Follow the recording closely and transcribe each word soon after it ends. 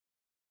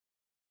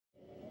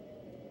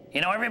You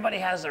know, everybody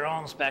has their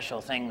own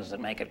special things that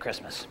make it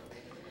Christmas.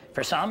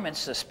 For some,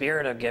 it's the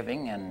spirit of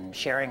giving and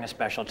sharing a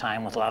special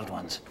time with loved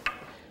ones.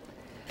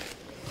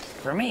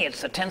 For me,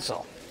 it's the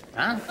tinsel.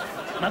 Huh?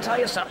 And I'll tell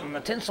you something, the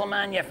tinsel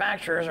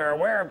manufacturers are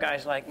aware of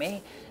guys like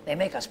me. They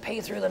make us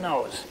pay through the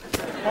nose.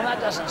 Well,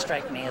 that doesn't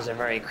strike me as a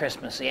very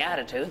Christmassy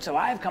attitude, so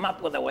I've come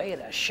up with a way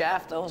to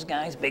shaft those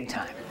guys big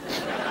time.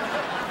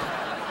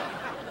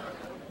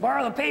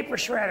 Borrow the paper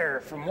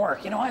shredder from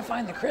work. You know, I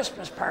find the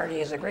Christmas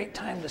party is a great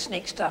time to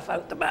sneak stuff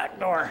out the back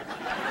door.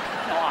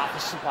 No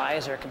office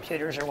supplies or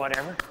computers or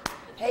whatever.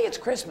 Hey, it's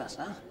Christmas,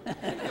 huh?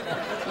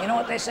 You know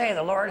what they say,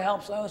 the Lord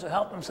helps those who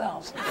help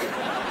themselves.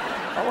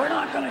 But we're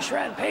not going to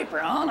shred paper,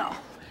 oh no.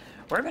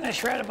 We're going to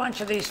shred a bunch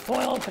of these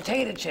foiled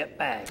potato chip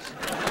bags.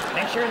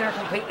 Make sure they're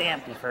completely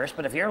empty first,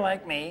 but if you're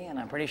like me, and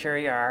I'm pretty sure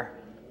you are,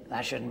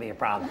 that shouldn't be a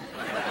problem.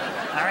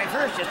 All right,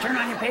 first, just turn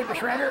on your paper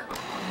shredder,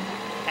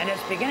 and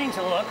it's beginning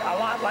to look a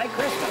lot like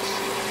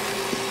Christmas.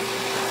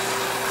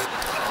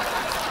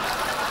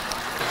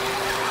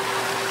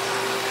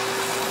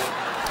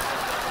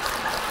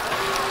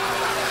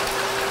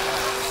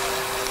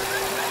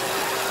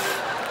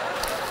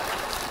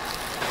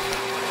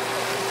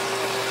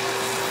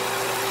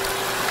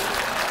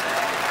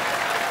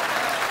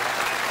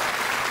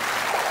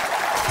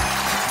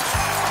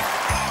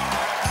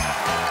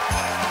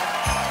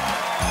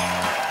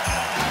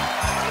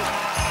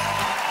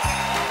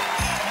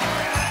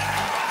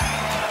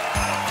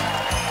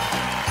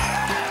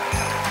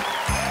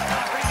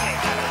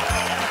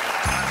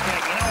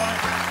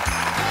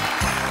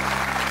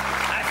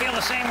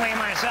 Same way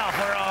myself.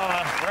 We're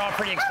all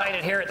pretty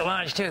excited here at the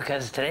lodge too,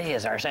 because today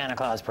is our Santa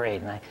Claus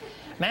parade. And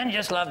men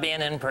just love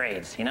being in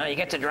parades. You know, you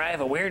get to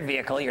drive a weird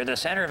vehicle, you're the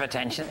center of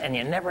attention, and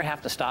you never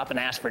have to stop and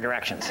ask for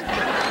directions.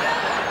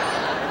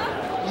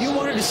 You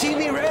wanted to see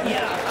me, Red?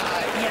 Yeah.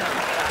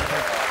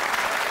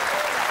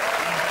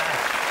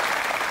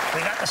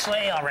 We got the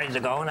sleigh all ready to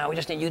go. Now we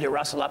just need you to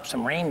rustle up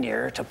some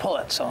reindeer to pull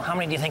it. So how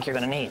many do you think you're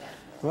going to need?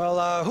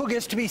 Well, who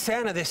gets to be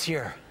Santa this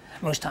year?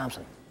 Moose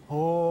Thompson.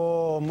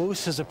 Oh,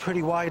 Moose is a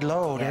pretty wide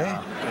load, eh?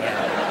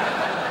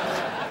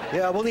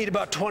 Yeah, we'll need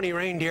about 20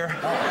 reindeer.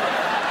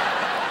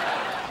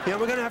 Oh. Yeah,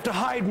 we're gonna have to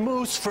hide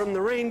Moose from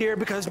the reindeer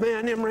because,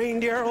 man, them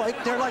reindeer,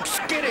 they're like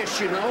skittish,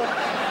 you know?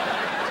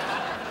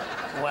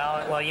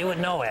 Well, you would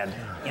know, Ed,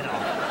 you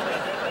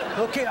know.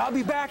 Okay, I'll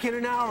be back in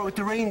an hour with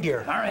the reindeer.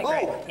 All right,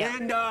 great. Oh, yeah.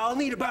 And I'll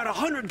need about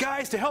 100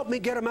 guys to help me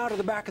get them out of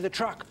the back of the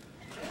truck.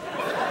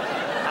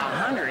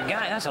 100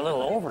 guys? That's a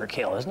little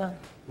overkill, isn't it?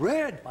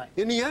 Red, what?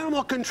 In the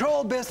animal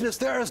control business,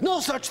 there is no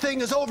such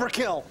thing as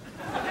overkill.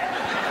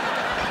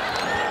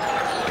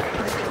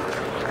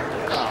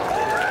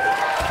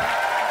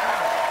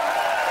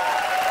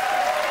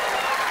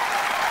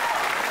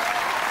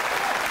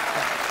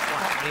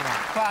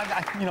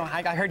 Well,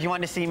 I heard you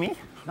wanted to see me.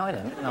 No, I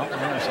didn't. No, I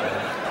never said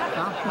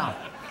that. No.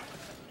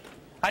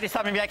 I just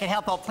thought maybe I could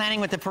help out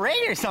planning with the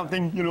parade or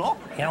something, you know?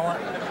 You know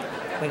what?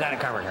 We got it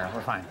covered here.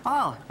 We're fine.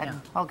 Oh, yeah.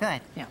 Oh,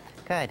 good. Yeah.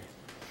 Good.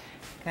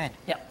 Yeah.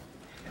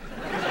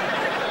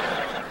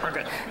 We're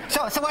good.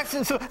 So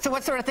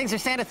what sort of things are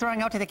Santa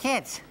throwing out to the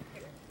kids?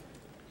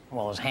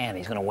 Well, his hand,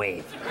 he's gonna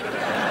wave.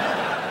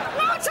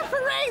 No, it's a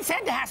parade.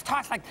 Santa has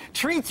tossed like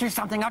treats or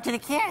something out to the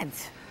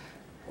kids.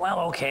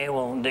 Well, okay,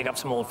 we'll dig up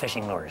some old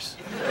fishing lures.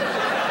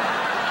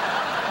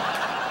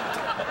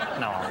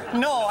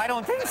 No, I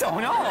don't think so,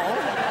 no.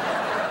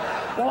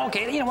 Well,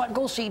 okay, you know what?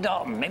 Go see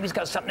Dalton. Maybe he's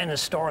got something in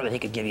his store that he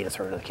could give you to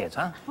throw to the kids,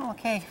 huh?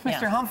 Okay,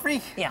 Mr.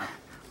 Humphrey? Yeah.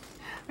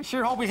 I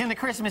sure hope he's in the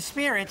Christmas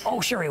spirit.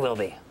 Oh, sure he will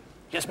be.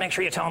 Just make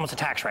sure you tell him it's a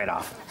tax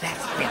write-off.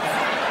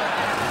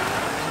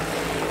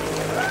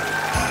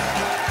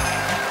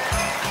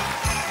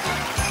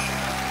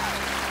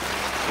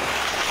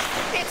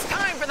 It's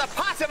time for the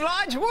Possum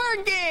Lodge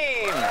word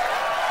game!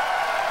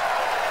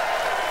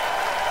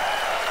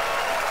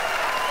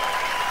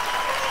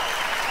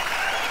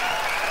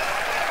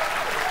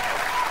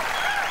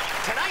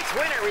 Tonight's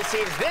winner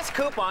receives this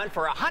coupon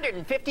for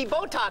 150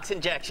 Botox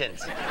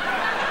injections.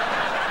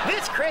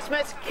 This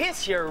Christmas,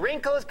 kiss your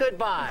wrinkles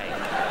goodbye.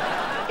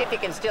 If you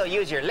can still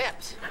use your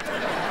lips.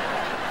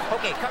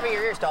 Okay, cover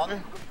your ears,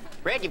 Dalton.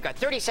 Red, you've got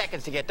 30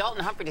 seconds to get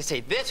Dalton Humphrey to say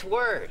this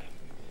word.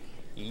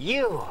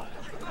 You.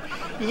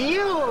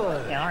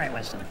 Yeah, all right,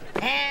 Winston.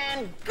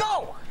 And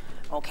go!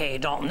 Okay,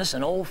 Dalton, this is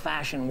an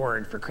old-fashioned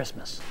word for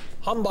Christmas.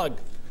 Humbug.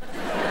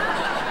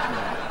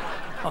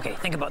 Okay,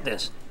 think about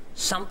this.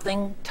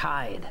 Something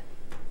tied.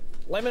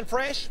 Lemon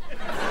fresh?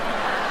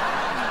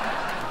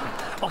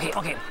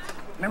 Okay.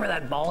 Remember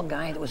that bald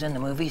guy that was in the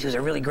movies who's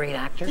a really great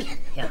actor?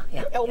 Yeah.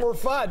 Elmer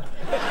Fudd.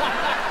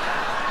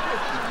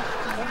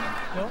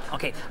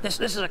 Okay, this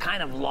is a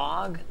kind of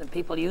log that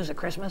people use at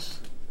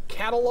Christmas.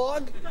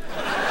 Catalog?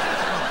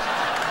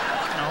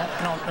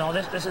 No,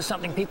 this is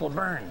something people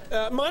burn.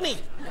 Money.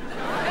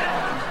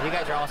 You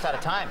guys are almost out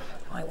of time.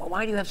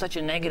 Why do you have such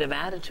a negative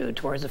attitude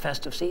towards the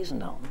festive season,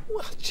 Dalton?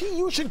 Well, gee,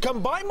 you should come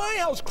by my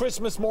house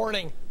Christmas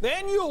morning.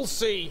 Then you'll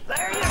see.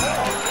 There you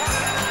go.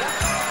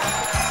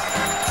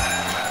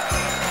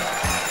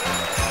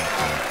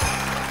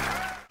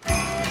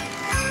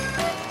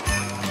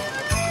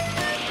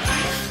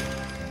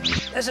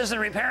 This is the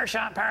repair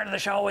shop part of the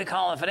show we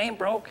call If It Ain't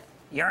Broke,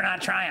 You're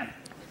Not Trying.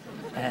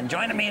 And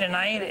joining me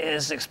tonight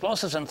is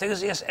explosives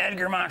enthusiast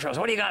Edgar Montrose.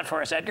 What do you got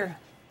for us, Edgar?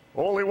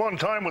 Only one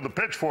time with a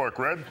pitchfork,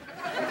 Red.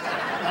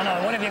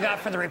 No, what have you got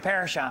for the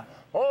repair shop?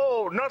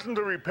 Oh, nothing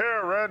to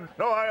repair, Red.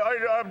 No,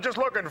 I'm just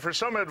looking for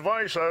some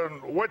advice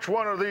on which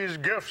one of these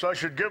gifts I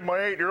should give my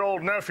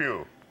 8-year-old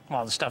nephew.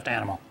 Well, the stuffed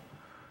animal.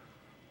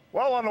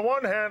 Well, on the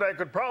one hand, I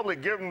could probably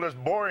give him this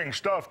boring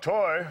stuffed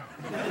toy.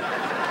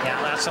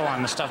 Yeah, that's the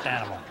one, the stuffed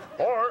animal.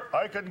 Or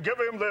I could give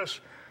him this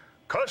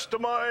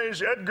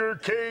customized Edgar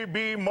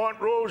K.B.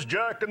 Montrose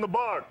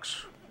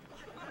Jack-in-the-Box.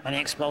 Any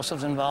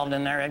explosives involved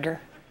in there, Edgar?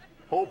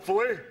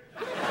 Hopefully.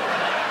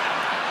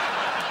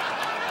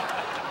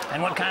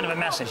 And what kind of a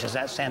message does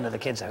that send to the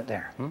kids out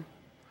there?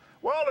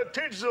 Well, it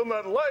teaches them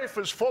that life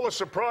is full of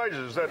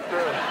surprises, that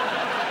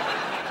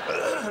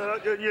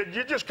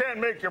you just can't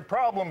make your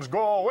problems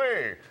go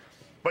away,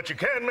 but you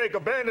can make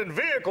abandoned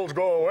vehicles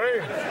go away.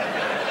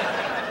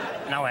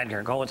 No,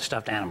 Edgar, go with the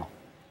stuffed animal.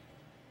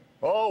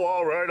 Oh,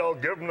 all right, I'll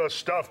give him the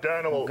stuffed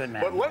animal. Good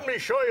man. But let me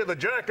show you the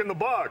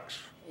Jack-in-the-Box.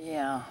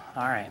 Yeah,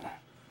 all right.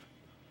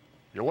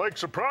 You like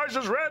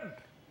surprises, Red?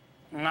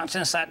 Not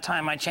since that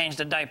time I changed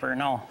the diaper,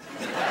 no.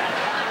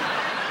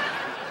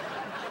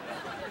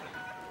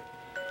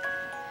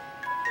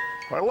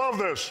 I love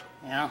this.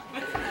 Yeah?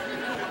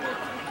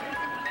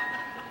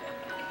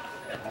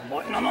 Oh,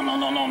 boy. No, no, no,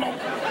 no, no, no.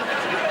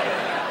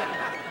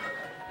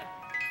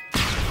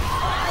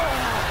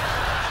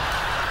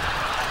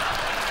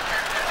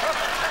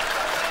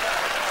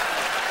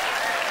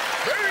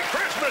 Merry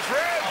Christmas,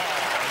 Red!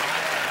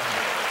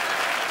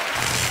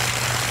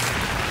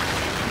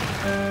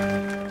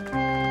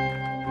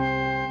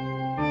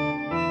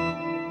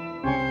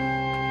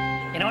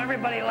 You know,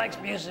 everybody likes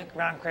music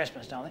around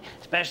Christmas, don't they?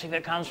 Especially if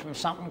it comes from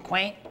something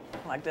quaint,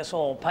 like this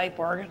old pipe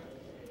organ.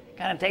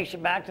 Kind of takes you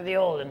back to the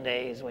olden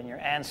days when your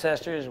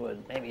ancestors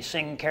would maybe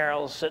sing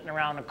carols sitting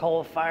around a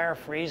coal fire,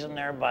 freezing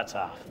their butts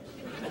off.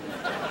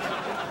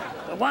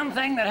 The one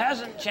thing that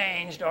hasn't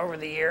changed over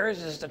the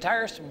years is the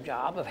tiresome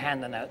job of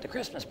handing out the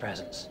Christmas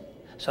presents.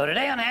 So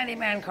today on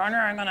Handyman Corner,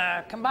 I'm going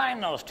to combine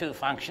those two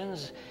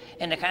functions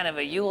into kind of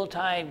a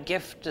Yuletide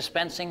gift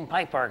dispensing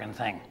pipe organ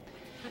thing.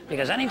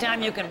 Because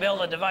anytime you can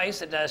build a device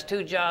that does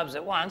two jobs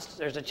at once,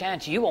 there's a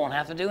chance you won't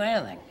have to do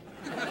anything.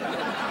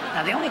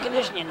 Now, the only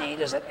condition you need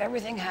is that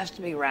everything has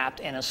to be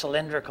wrapped in a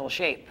cylindrical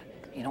shape.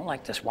 You know,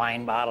 like this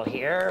wine bottle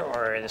here,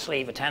 or the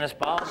sleeve of tennis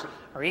balls,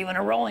 or even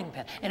a rolling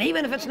pin. And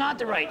even if it's not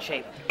the right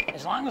shape,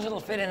 as long as it'll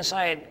fit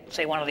inside,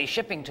 say, one of these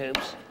shipping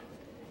tubes,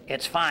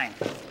 it's fine.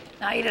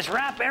 Now, you just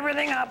wrap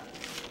everything up,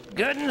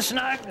 good and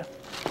snug,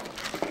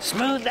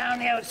 smooth down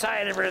the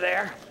outside over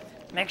there,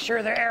 make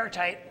sure they're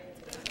airtight,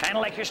 kind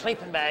of like your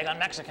sleeping bag on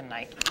Mexican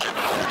night.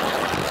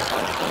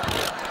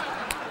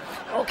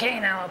 Okay,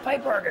 now a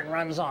pipe organ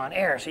runs on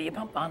air, so you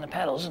pump on the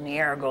pedals and the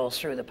air goes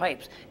through the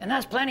pipes. And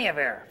that's plenty of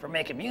air for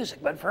making music,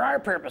 but for our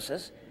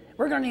purposes,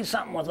 we're gonna need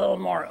something with a little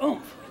more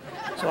oomph.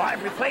 So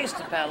I've replaced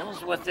the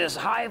pedals with this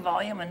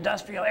high-volume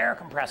industrial air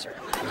compressor.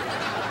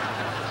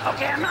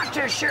 Okay, I'm not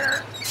too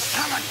sure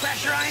how much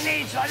pressure I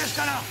need, so I'm just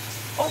gonna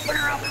open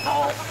her up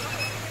full.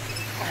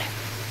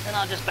 Then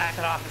I'll just back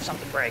it off if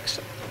something breaks.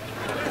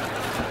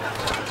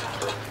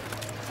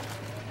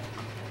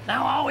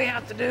 Now all we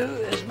have to do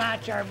is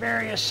match our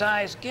various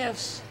size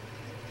gifts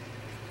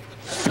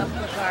up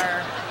with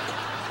our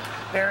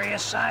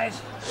various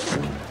size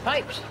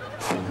pipes.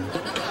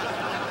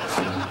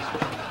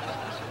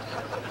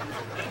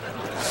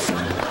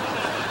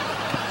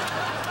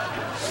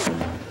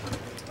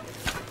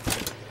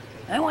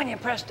 Then when you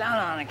press down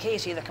on a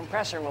Casey, the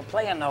compressor will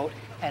play a note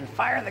and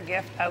fire the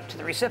gift out to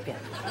the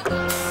recipient.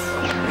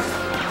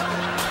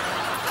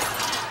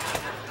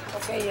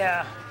 Okay,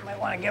 you might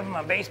want to give him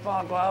a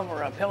baseball glove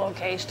or a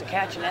pillowcase to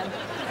catch it in.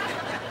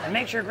 And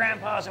make sure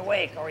Grandpa's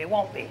awake, or he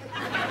won't be.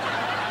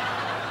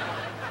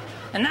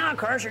 And now, of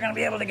course, you're going to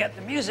be able to get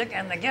the music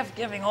and the gift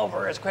giving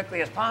over as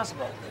quickly as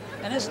possible.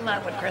 And isn't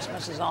that what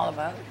Christmas is all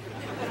about?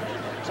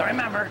 So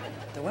remember,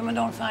 if the women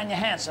don't find you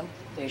handsome,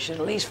 they should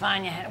at least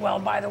find you well,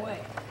 by the way,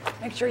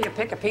 make sure you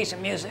pick a piece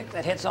of music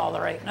that hits all the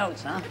right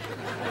notes, huh?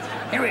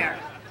 Here we are.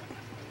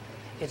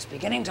 It's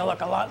beginning to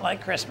look a lot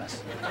like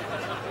Christmas.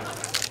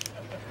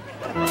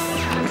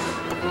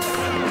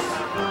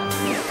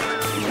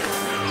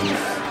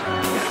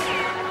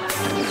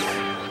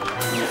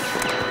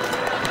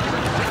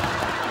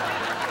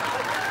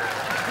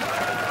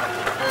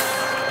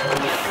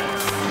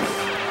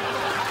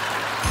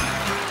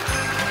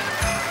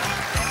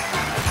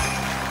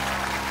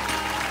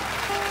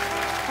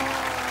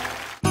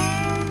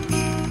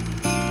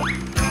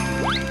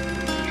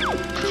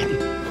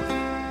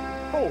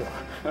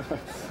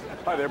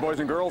 Hi there, boys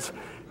and girls.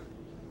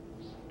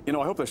 You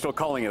know, I hope they're still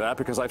calling you that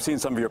because I've seen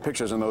some of your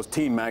pictures in those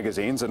teen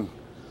magazines and,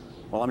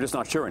 well, I'm just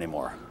not sure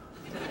anymore.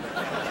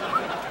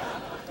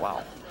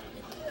 Wow.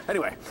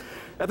 Anyway,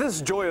 at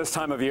this joyous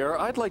time of year,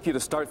 I'd like you to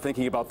start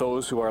thinking about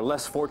those who are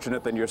less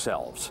fortunate than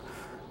yourselves.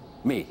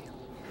 Me.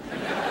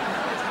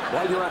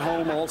 While you're at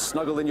home all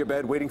snuggled in your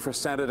bed waiting for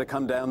Santa to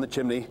come down the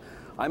chimney,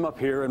 I'm up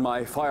here in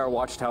my fire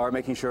watchtower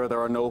making sure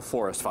there are no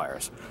forest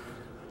fires.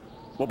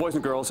 Well, boys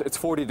and girls, it's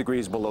 40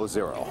 degrees below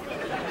zero.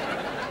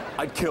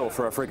 I'd kill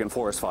for a friggin'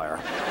 forest fire.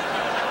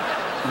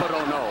 But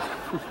oh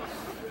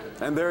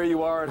no. And there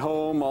you are at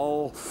home,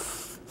 all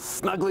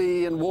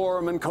snugly and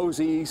warm and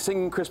cozy,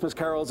 singing Christmas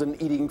carols and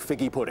eating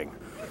figgy pudding.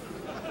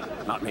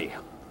 Not me.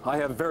 I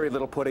have very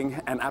little pudding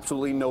and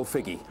absolutely no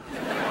figgy.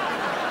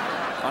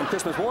 On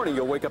Christmas morning,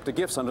 you'll wake up to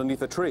gifts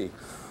underneath a tree.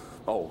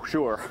 Oh,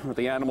 sure,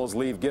 the animals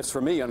leave gifts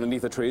for me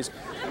underneath the trees,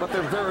 but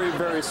they're very,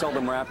 very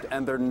seldom wrapped,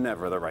 and they're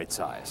never the right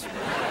size.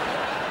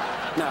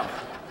 Now,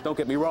 don't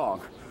get me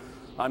wrong.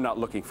 I'm not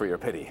looking for your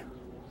pity.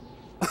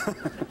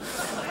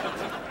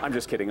 I'm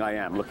just kidding, I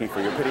am looking for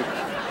your pity,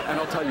 and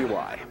I'll tell you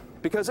why.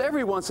 Because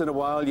every once in a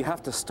while, you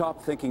have to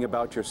stop thinking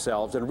about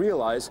yourselves and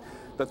realize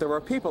that there are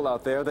people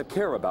out there that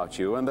care about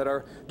you and that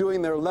are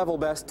doing their level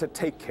best to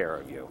take care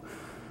of you.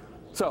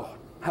 So,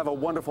 have a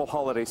wonderful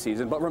holiday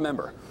season, but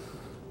remember,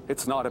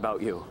 it's not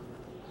about you.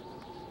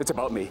 It's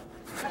about me.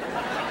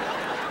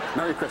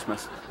 Merry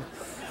Christmas.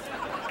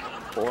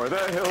 For the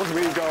hills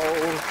we go,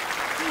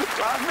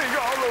 laughing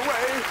all the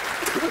way.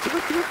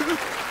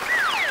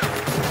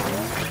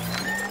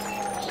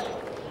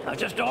 I was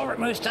just over at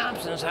Moose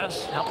Thompson's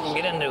house, helping him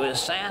get into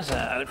his Santa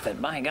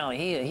outfit. By golly,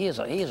 he is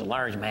a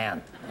large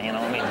man. You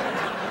know, I mean,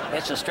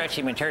 it's a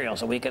stretchy material,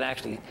 so we could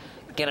actually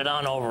get it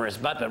on over his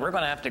butt, but we're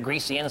going to have to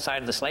grease the inside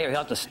of the sleigh, or he'll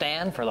have to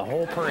stand for the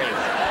whole parade.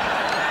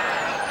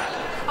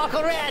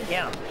 Uncle Red!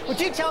 Yeah? Would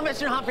you tell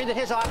Mr. Humphrey that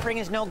his offering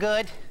is no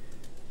good?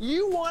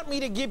 You want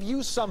me to give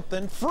you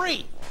something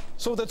free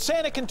so that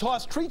Santa can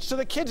toss treats to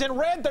the kids in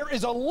Red? There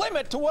is a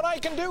limit to what I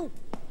can do.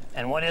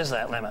 And what is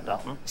that limit,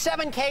 Dalton?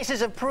 7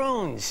 cases of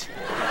prunes.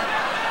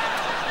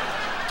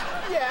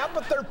 Yeah,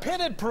 but they're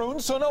pitted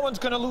prunes, so no one's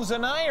going to lose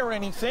an eye or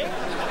anything.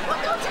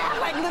 Well, don't you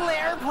have, like, little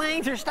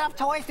airplanes or stuffed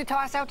toys to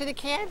toss out to the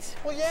kids?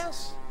 Well,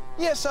 yes.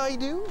 Yes, I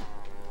do.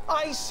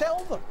 I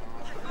sell them.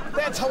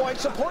 That's how I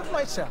support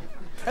myself.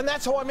 And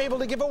that's how I'm able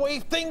to give away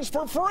things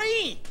for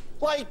free.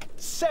 Like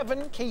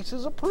 7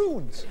 cases of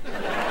prunes.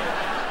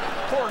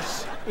 Of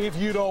course, if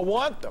you don't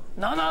want them.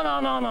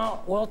 No.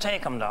 We'll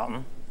take them,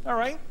 Dalton. All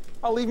right.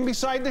 I'll leave them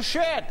beside the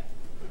shed.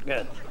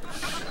 Good.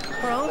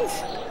 Prunes?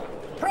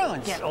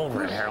 Prunes. Get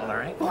over it, Harold, all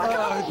right?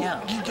 Yeah.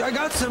 I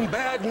got some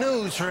bad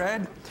news,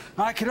 Red.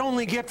 I could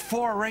only get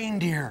 4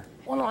 reindeer.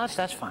 Well, no,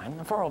 that's fine.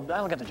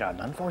 I'll get the job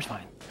done. 4's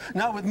fine.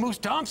 Not with Moose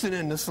Thompson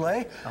in the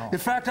sleigh. Oh. In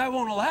fact, I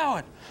won't allow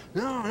it.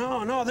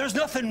 No. There's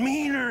nothing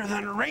meaner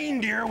than a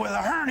reindeer with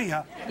a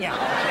hernia. Yeah,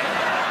 okay.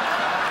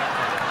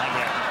 I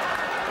get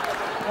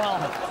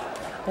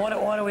it.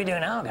 Well, what do we do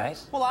now,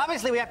 guys? Well,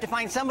 obviously we have to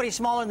find somebody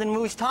smaller than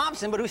Moose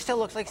Thompson, but who still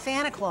looks like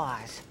Santa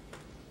Claus.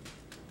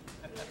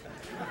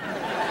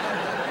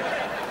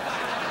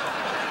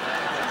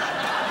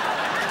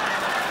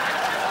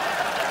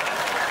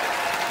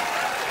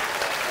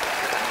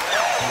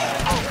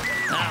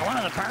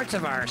 Parts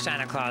of our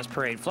Santa Claus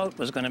parade float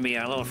was going to be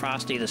our little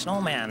Frosty the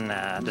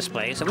Snowman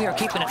display, so we are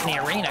keeping it in the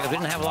arena because we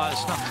didn't have a lot of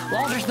snow.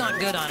 Walter's not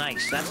good on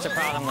ice. That's the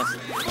problem with.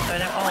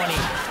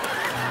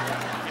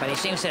 But he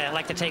seems to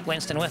like to take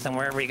Winston with him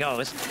wherever he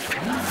goes.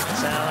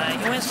 So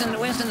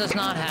Winston does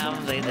not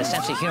have the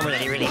sense of humor that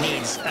he really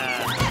needs.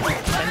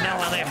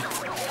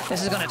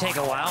 This is going to take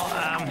a while.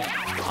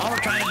 All we're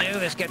trying to do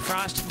is get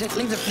Frosty.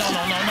 Leave the no.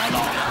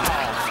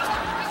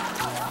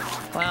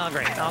 Well,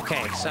 great.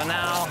 Okay, so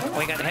now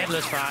we got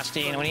headless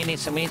Frosty, and we need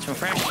some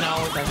fresh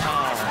snow.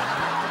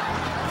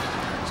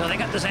 So they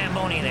got the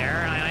Zamboni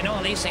there. I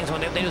know these things, what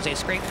they do is they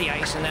scrape the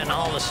ice, and then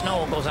all the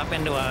snow goes up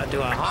into a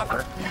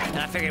hopper. And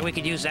I figured we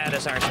could use that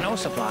as our snow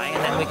supply,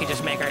 and then we could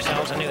just make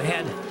ourselves a new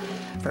head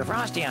for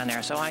Frosty on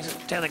there. So I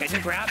tell the guy,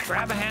 just grab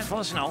a handful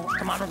of snow.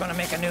 Come on, we're going to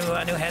make a new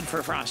head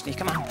for Frosty.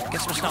 Come on, get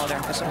some snow there.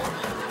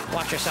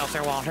 Watch yourself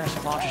there, Walter.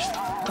 Walter's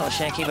a little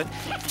shaky, but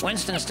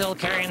Winston's still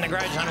carrying the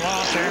grudge on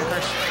Walter.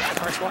 Of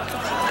course,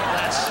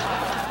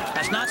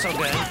 that's not so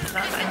good.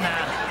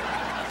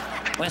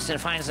 Winston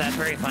finds that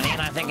very funny,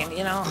 and I'm thinking,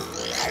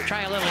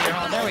 try a little of your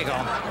own. There we go.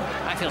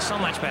 I feel so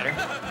much better.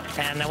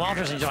 And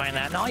Walter's enjoying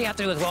that. And all you have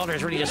to do with Walter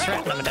is really just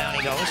threaten him, and down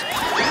he goes.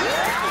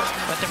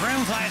 But the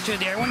broom flies through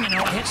the air. When it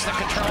hits the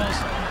controls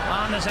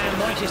on the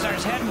Zamboni, she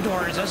starts heading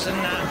towards us.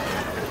 And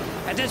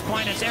at this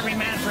point, it's every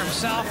man for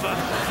himself.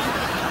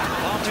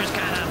 Walter's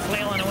kind of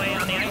flailing away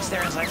on the ice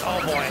there. It's like, oh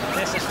boy,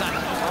 this is not.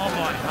 Oh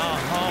boy.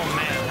 Oh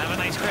man. Have a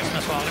nice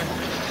Christmas, Walter.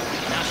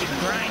 Now she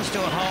grinds to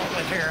a halt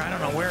with her. I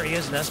don't know where he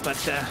is in this, but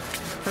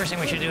first thing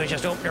we should do is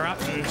just open her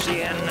up and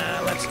see. And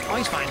oh,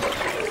 he's fine.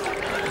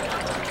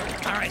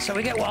 All right, so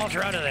we get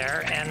Walter out of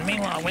there, and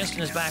meanwhile,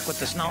 Winston is back with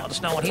the snow,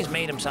 and he's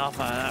made himself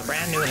a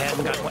brand new head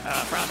and got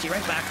Frosty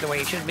right back the way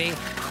he should be.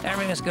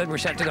 Everything is good, we're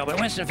set to go. But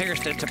Winston figures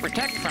to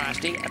protect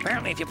Frosty,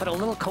 apparently if you put a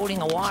little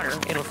coating of water,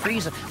 it'll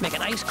freeze, make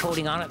an ice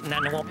coating on it, and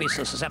then it won't be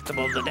so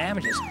susceptible to the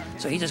damages.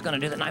 So he's just going to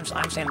do that, and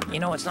I'm saying,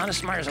 it's not as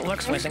smart as it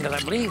looks, Winston, because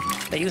I believe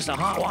they use the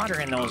hot water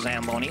in those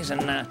Zambonis,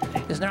 and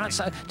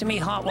to me,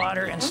 hot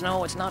water and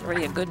snow, it's not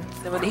really a good,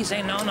 but he's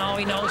saying, no,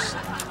 he knows,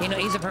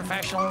 he's a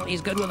professional,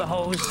 he's good with a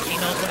hose, he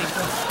knows what he's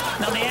doing.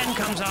 Now the end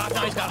comes off.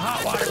 Now he's got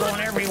hot water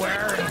going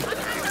everywhere. And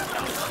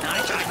now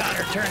I got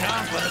her turned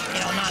off, but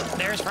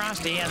there's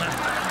Frosty. And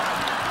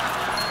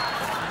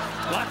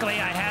luckily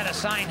I had a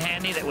sign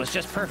handy that was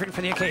just perfect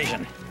for the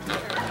occasion.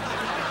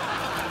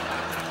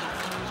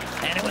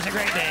 And it was a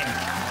great day.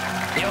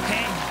 You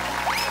okay?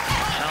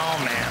 Oh,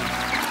 man.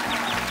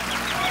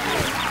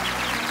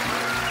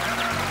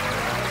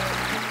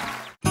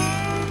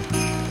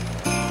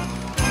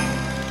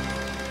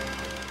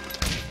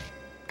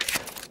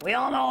 We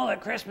all know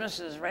that Christmas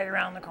is right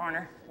around the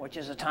corner, which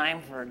is a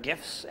time for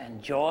gifts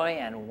and joy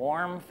and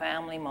warm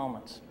family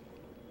moments.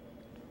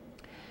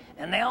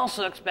 And they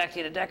also expect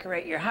you to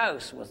decorate your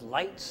house with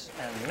lights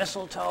and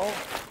mistletoe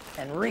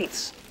and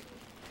wreaths.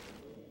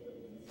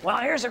 Well,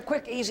 here's a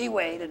quick, easy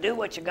way to do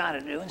what you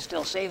gotta do and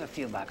still save a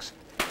few bucks.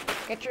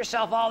 Get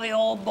yourself all the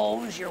old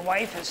bows your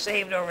wife has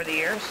saved over the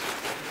years,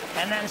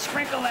 and then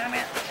sprinkle them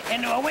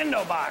into a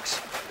window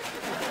box.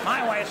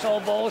 My wife's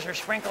old bows are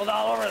sprinkled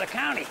all over the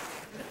county.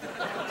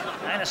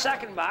 And in a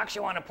second box,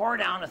 you want to pour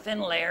down a thin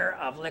layer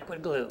of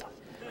liquid glue.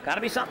 Got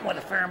to be something with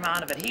a fair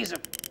amount of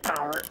adhesive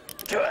power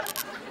to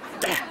it.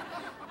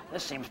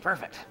 This seems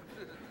perfect.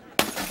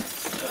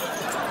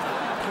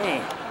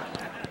 Okay.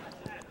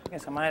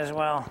 Guess I might as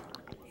well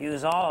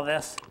use all of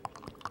this.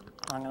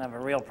 I'm going to have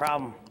a real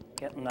problem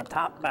getting the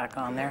top back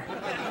on there.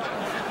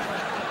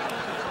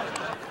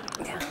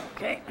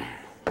 Okay.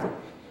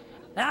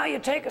 Now you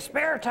take a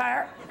spare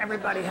tire.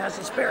 Everybody has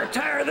a spare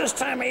tire this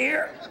time of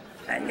year.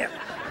 And you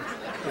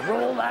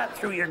roll that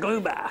through your glue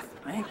bath,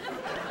 right?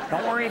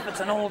 Don't worry if it's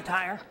an old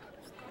tire,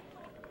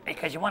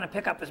 because you want to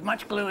pick up as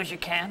much glue as you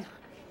can,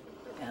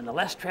 and the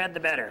less tread, the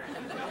better.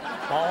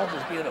 Bald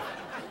is beautiful.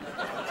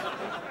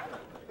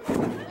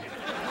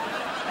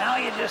 Now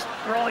you just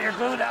roll your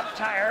glued up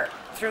tire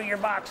through your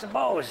box of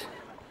bows.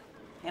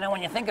 You know,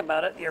 when you think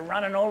about it, you're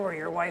running over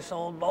your wife's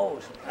old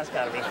bows. That's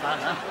got to be fun,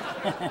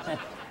 huh?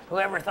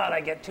 Whoever thought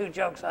I'd get 2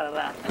 jokes out of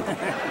that?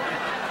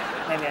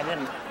 Maybe I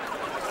didn't.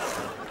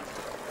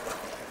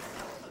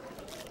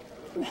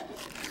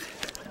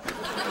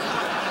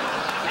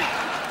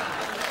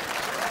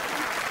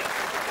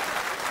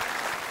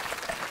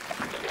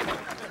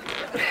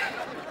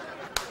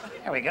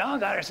 There we go,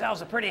 got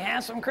ourselves a pretty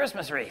handsome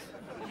Christmas wreath.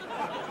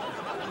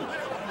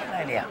 Good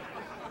idea.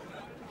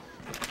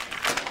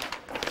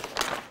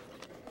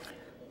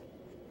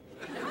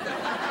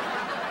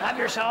 Have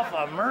yourself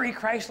a Murray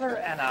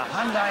Chrysler and a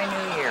Hyundai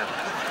New Year.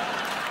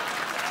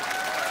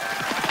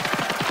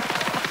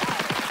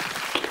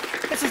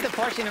 This is the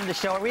portion of the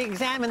show where we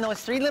examine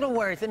those 3 little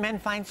words that men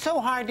find so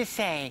hard to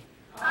say.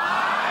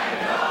 I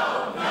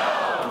don't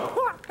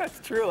know. That's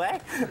true, eh?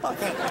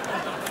 Okay.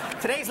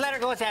 Today's letter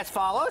goes as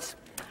follows.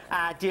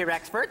 Dear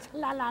experts,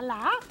 la la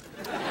la.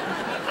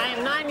 I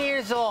am 9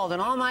 years old,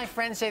 and all my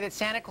friends say that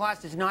Santa Claus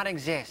does not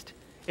exist.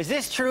 Is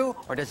this true,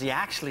 or does he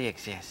actually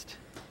exist?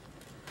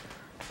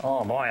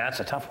 Oh boy,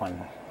 that's a tough one.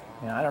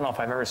 You know, I don't know if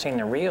I've ever seen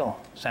the real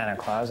Santa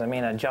Claus. I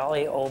mean, a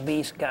jolly,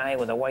 obese guy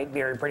with a white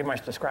beard pretty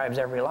much describes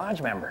every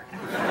lodge member.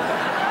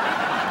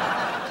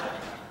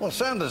 Well,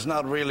 Santa's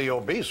not really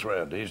obese,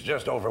 Red. He's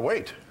just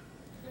overweight.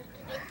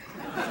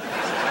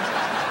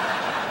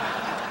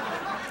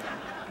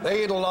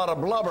 They eat a lot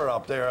of blubber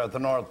up there at the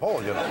North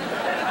Pole, you know.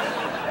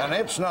 And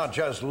it's not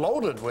just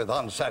loaded with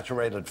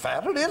unsaturated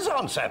fat, it is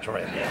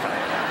unsaturated.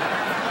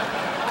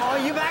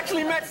 Oh, you've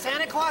actually met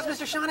Santa Claus,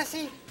 Mr.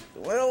 Shaughnessy?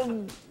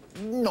 Well,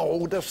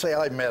 no, to say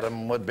I met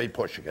him would be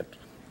pushing it.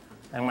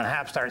 And when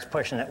Hap starts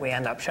pushing it, we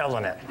end up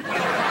shoveling it.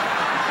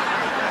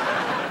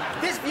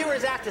 This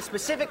viewer's asked a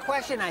specific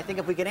question. I think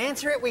if we could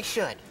answer it, we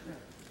should.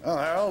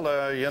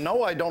 Well, you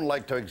know I don't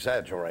like to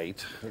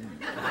exaggerate.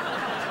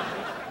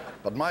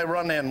 But my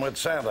run-in with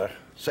Santa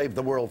saved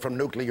the world from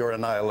nuclear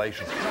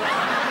annihilation.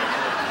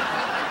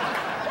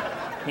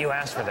 You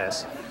asked for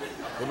this.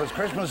 It was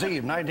Christmas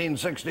Eve,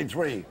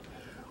 1963.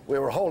 We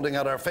were holding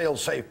at our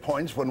fail-safe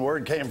points when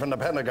word came from the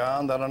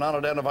Pentagon that an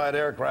unidentified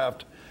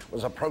aircraft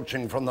was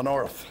approaching from the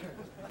north.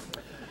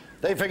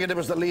 They figured it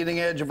was the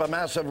leading edge of a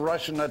massive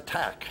Russian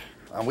attack,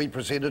 and we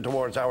proceeded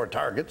towards our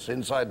targets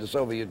inside the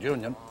Soviet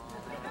Union,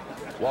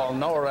 while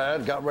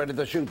NORAD got ready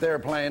to shoot their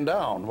plane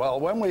down. Well,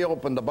 when we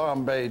opened the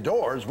bomb bay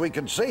doors, we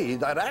could see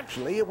that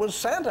actually it was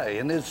Santa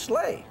in his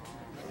sleigh.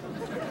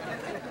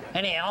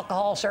 Any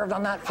alcohol served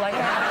on that flight?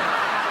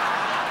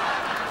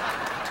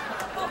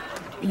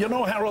 You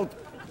know, Harold,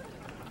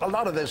 a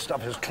lot of this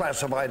stuff is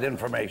classified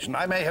information.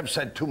 I may have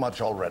said too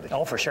much already.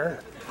 Oh, for sure.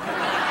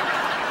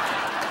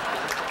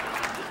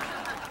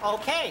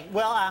 Okay,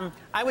 well,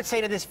 I would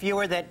say to this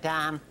viewer that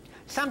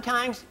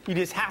sometimes you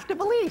just have to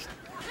believe.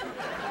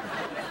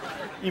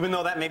 Even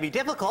though that may be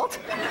difficult.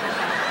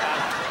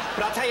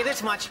 But I'll tell you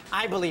this much,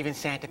 I believe in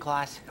Santa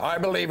Claus. I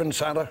believe in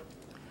Santa.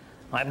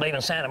 I believe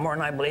in Santa more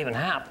than I believe in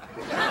Hap.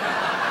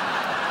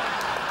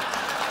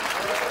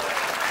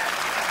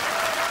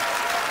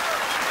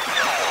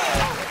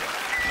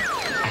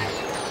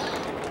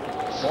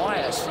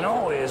 Boy, the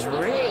snow is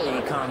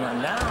really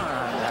coming down.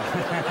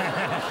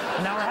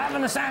 Now, we're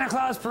having the Santa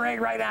Claus parade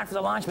right after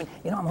the launch, but,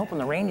 you know, I'm hoping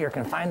the reindeer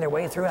can find their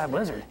way through that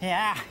blizzard.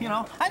 Yeah, you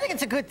know, I think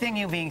it's a good thing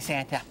you being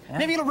Santa. Yeah.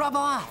 Maybe it'll rub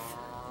off.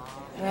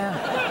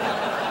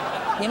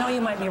 Yeah. You know, you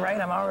might be right.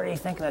 I'm already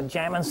thinking of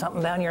jamming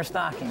something down your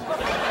stocking.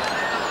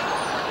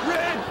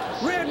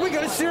 Red, we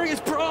got a serious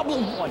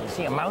problem. What, you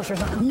see a mouse or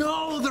something?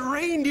 No, the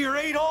reindeer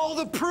ate all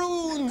the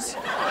prunes.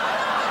 Ed,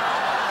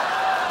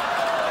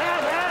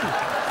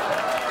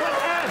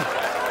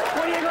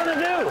 what are you gonna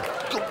do?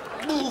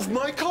 Move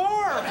my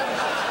car.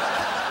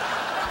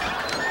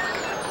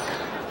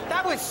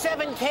 That was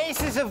 7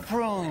 cases of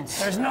prunes.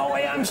 There's no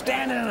way I'm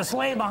standing in the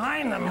sleigh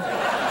behind them.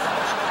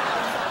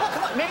 Well,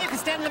 come on, maybe you can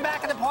stand in the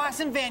back of the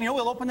Possum van. You know,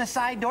 we'll open the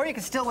side door. You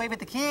can still wave at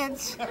the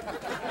kids.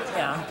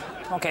 Yeah,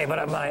 okay, but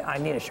I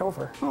need a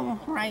chauffeur. Oh,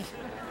 right.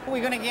 What are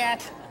we gonna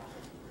get?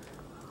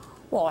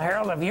 Well,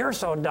 Harold, if you're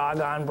so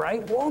doggone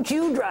bright, won't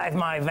you drive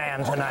my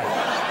van tonight?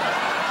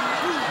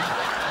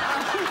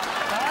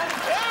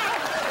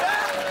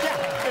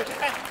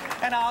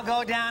 And I'll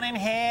go down in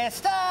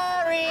history.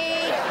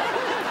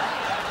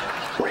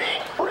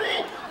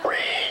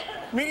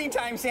 Meeting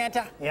time,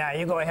 Santa. Yeah,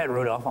 you go ahead,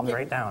 Rudolph. I'll be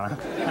right down, huh?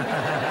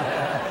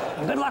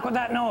 And good luck with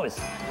that nose.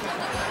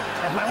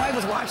 If my wife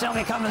was watching, I'll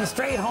be coming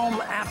straight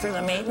home after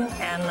the meeting.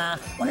 And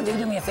why don't you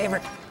do me a favor?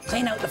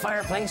 Clean out the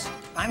fireplace.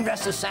 I'm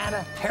dressed as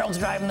Santa. Harold's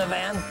driving the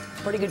van.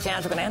 Pretty good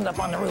chance we're going to end up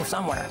on the roof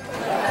somewhere.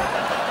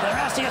 For the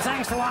rest of you,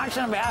 thanks for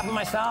watching. On behalf of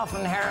myself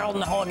and Harold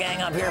and the whole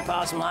gang up here at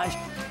Possum Lodge,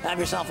 have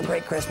yourself a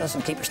great Christmas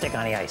and keep your stick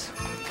on the ice.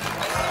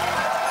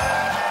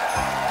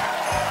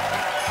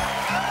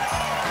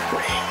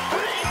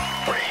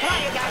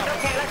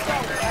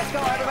 Let's go,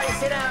 everybody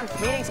sit down.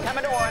 Meeting's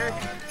coming to order.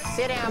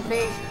 Sit down,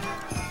 please.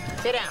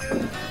 Sit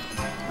down.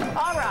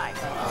 All right.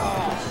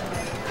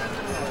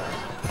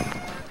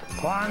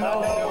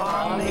 Quando,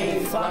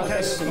 Omni,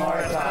 Flunkus,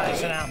 Moritati.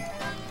 Sit down.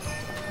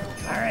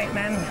 All right,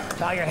 men,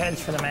 bow your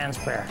heads for the man's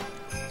prayer.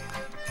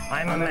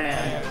 I'm a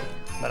man,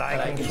 but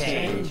I can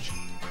change.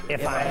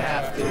 If I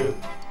have to,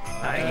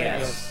 I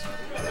guess.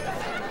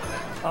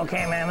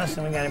 Okay, man,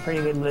 listen, we got a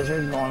pretty good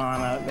blizzard going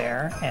on out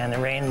there, and the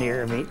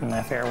reindeer have eaten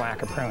a fair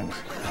whack of prunes.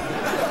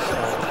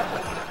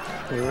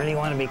 So we really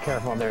want to be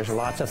careful. There's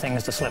lots of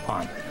things to slip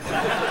on.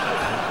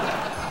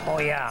 Oh,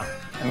 yeah,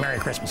 and Merry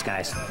Christmas,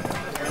 guys.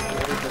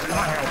 Come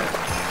on, Harold.